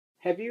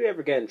Have you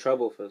ever gotten in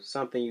trouble for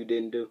something you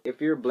didn't do? If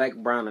you're black,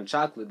 brown, and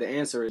chocolate, the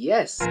answer is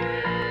yes. Down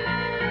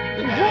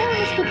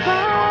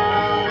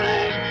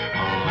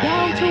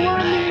to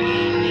our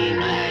knees.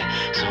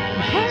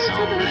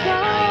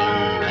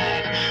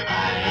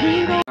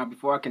 Now,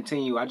 before I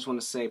continue, I just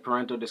want to say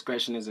parental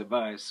discretion is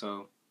advised.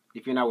 So,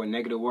 if you're not with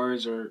negative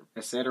words or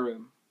etc.,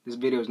 this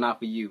video is not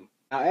for you.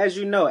 Now, as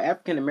you know,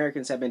 African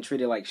Americans have been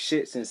treated like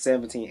shit since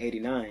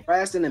 1789,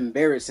 harassed and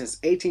embarrassed since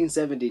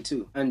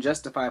 1872,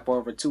 unjustified for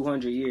over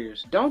 200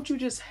 years. Don't you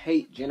just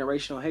hate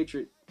generational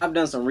hatred? I've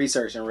done some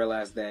research and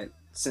realized that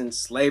since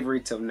slavery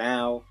till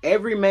now,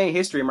 every main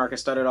history marker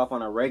started off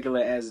on a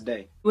regular ass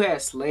day. You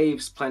had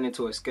slaves planning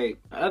to escape.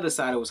 The other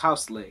side, it was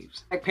house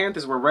slaves. Black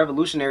Panthers were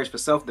revolutionaries for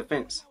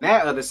self-defense.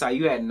 That other side,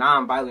 you had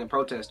non-violent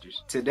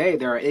protesters. Today,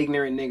 there are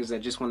ignorant niggas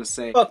that just want to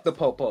say, fuck the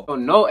popo. So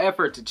no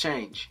effort to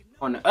change.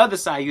 On the other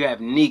side, you have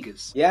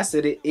NEGUS. Yeah, I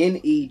said it.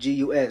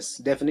 N-E-G-U-S.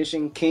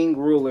 Definition, king,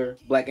 ruler,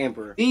 black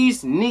emperor.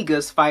 These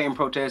niggas fight and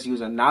protest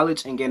using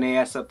knowledge and getting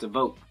their ass up to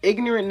vote.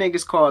 Ignorant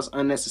niggas cause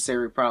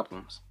unnecessary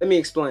problems. Let me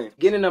explain.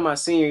 Getting into my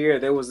senior year,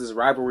 there was this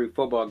rivalry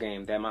football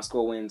game that my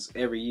school wins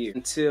every year.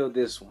 Until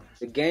this one.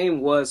 The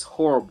game was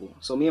horrible.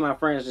 So me and my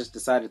friends just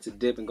decided to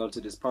dip and go to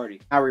this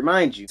party. I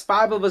remind you, it's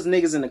 5 of us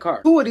niggas in the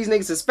car. 2 of these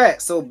niggas is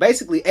fat, so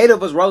basically 8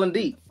 of us rolling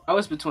deep. I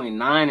was between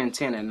 9 and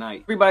 10 at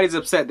night. Everybody's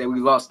upset that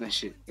we lost this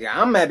shit. Yeah,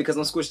 I'm mad because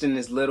I'm squished in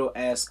this little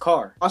ass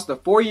car. Lost a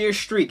 4-year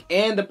streak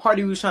and the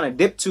party we was trying to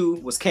dip to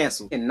was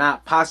canceled.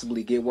 Cannot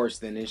possibly get worse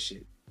than this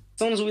shit. As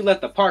soon as we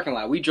left the parking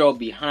lot, we drove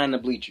behind the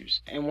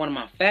bleachers. And one of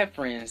my fat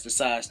friends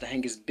decides to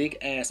hang his big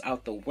ass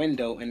out the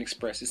window and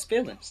express his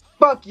feelings.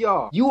 Fuck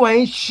y'all. You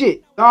ain't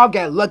shit. Y'all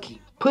got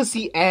lucky.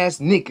 Pussy ass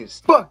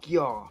niggas. Fuck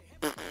y'all.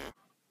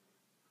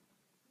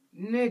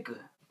 Nigga.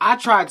 I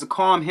tried to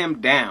calm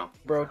him down.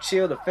 Bro,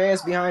 chill, the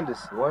fans behind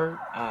us. Word?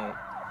 Alright.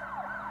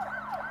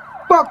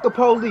 Fuck the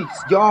police.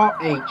 Y'all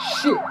ain't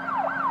shit.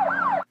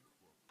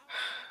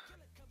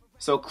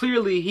 So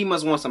clearly he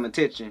must want some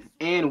attention,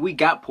 and we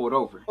got pulled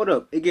over. Hold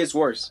up, it gets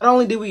worse. Not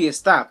only did we get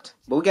stopped,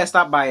 but we got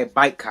stopped by a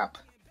bike cop.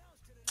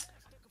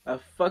 A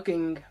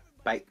fucking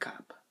bike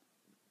cop.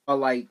 Or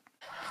like,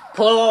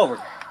 pull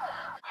over.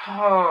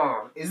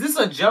 Oh, is this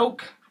a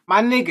joke?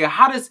 My nigga,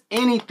 how does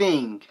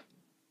anything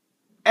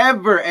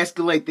ever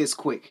escalate this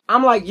quick?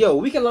 I'm like, yo,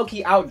 we can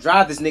low-key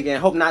outdrive this nigga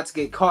and hope not to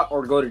get caught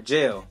or go to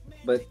jail.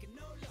 But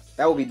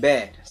that would be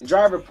bad. The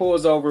driver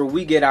pulls over,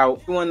 we get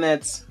out. The one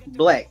that's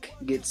black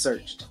gets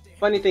searched.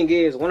 Funny thing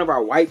is, one of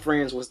our white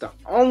friends was the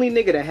only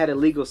nigga that had a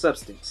legal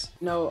substance.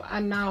 No,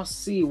 I now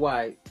see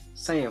why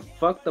saying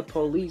fuck the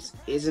police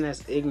isn't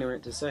as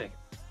ignorant to say.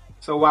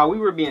 So while we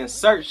were being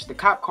searched, the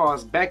cop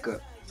calls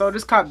backup. So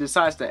this cop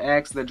decides to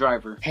ask the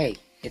driver, hey,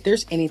 if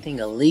there's anything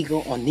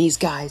illegal on these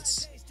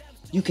guys,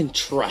 you can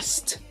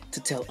trust to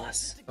tell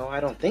us. Oh, I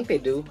don't think they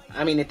do.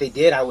 I mean, if they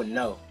did, I would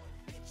know.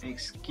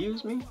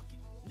 Excuse me?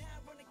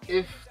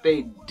 If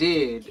they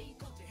did,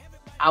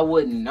 I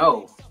wouldn't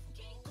know.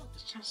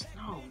 It's just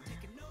no, man.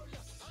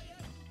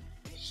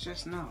 It's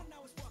just no.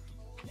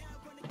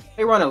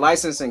 They run a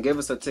license and give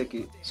us a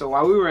ticket. So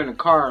while we were in the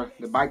car,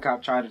 the bike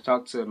cop tried to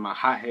talk to my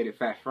hot-headed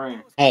fat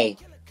friend. Hey,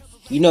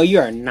 you know you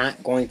are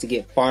not going to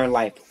get far in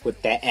life with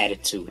that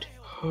attitude.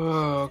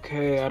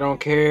 Okay, I don't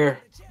care.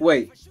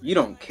 Wait, you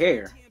don't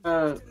care?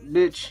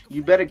 Bitch,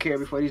 you better care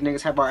before these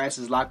niggas have our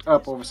asses locked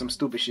up over some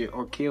stupid shit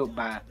or killed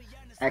by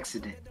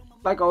accident.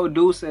 Like old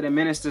dude said in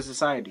Menace to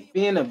Society,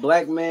 being a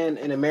black man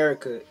in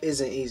America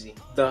isn't easy.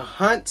 The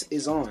hunt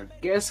is on.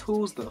 Guess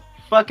who's the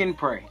fucking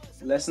prey?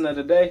 Lesson of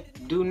the day,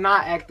 do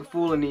not act the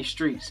fool in these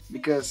streets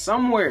because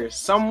somewhere,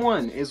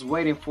 someone is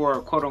waiting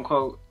for quote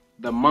unquote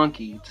the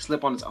monkey to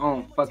slip on its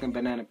own fucking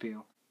banana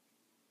peel.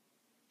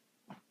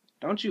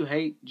 Don't you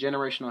hate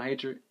generational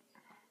hatred?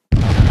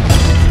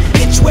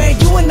 Bitch, where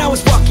you and I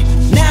was walking.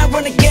 Now I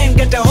run the game,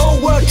 got the whole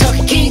world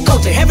talking. King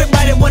Culture,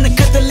 everybody wanna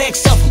cut the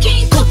legs off.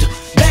 King Culture,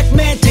 black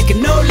man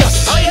taking no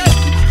loss. Oh yeah.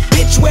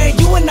 Bitch, where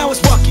you and I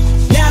was walking.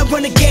 Now I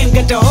run the game,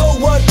 got the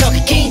whole world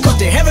talking. King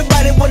Culture,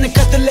 everybody wanna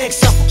cut the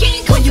legs off.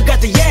 When you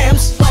got the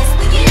yams.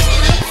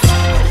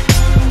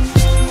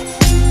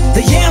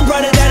 The yam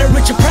brought it out of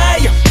Richard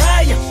Pryor.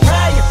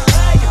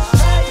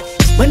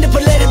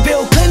 Manipulate.